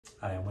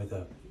I am with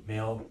a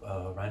male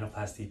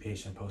rhinoplasty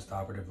patient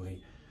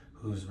post-operatively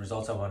whose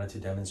results I wanted to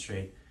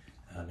demonstrate.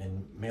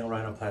 In male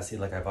rhinoplasty,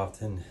 like I've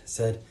often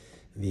said,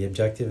 the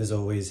objective is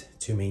always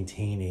to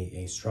maintain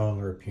a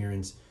stronger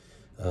appearance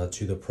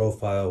to the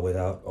profile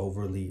without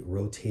overly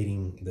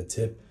rotating the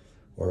tip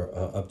or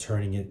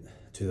upturning it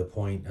to the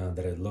point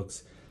that it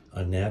looks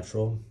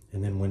unnatural.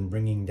 And then when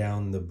bringing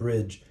down the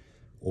bridge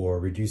or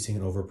reducing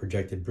an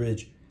over-projected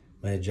bridge,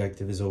 my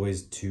objective is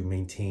always to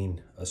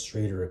maintain a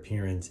straighter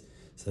appearance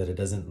so that it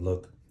doesn't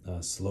look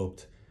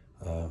sloped,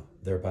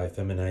 thereby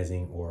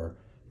feminizing or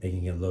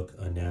making it look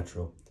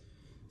unnatural.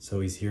 So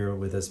he's here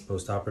with us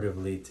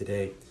post-operatively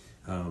today.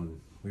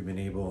 We've been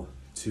able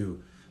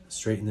to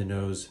straighten the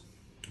nose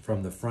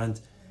from the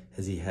front,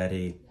 as he had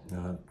a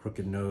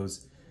crooked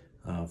nose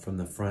from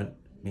the front,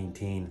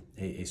 maintain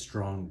a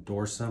strong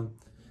dorsum,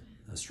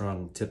 a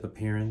strong tip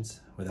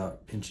appearance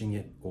without pinching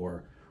it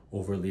or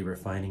overly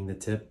refining the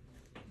tip.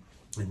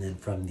 And then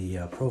from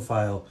the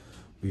profile,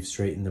 we've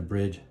straightened the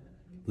bridge,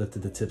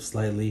 lifted the tip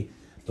slightly,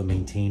 but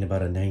maintained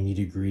about a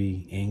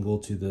 90-degree angle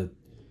to the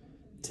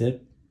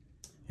tip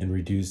and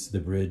reduced the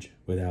bridge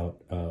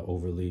without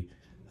overly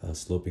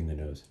sloping the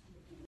nose.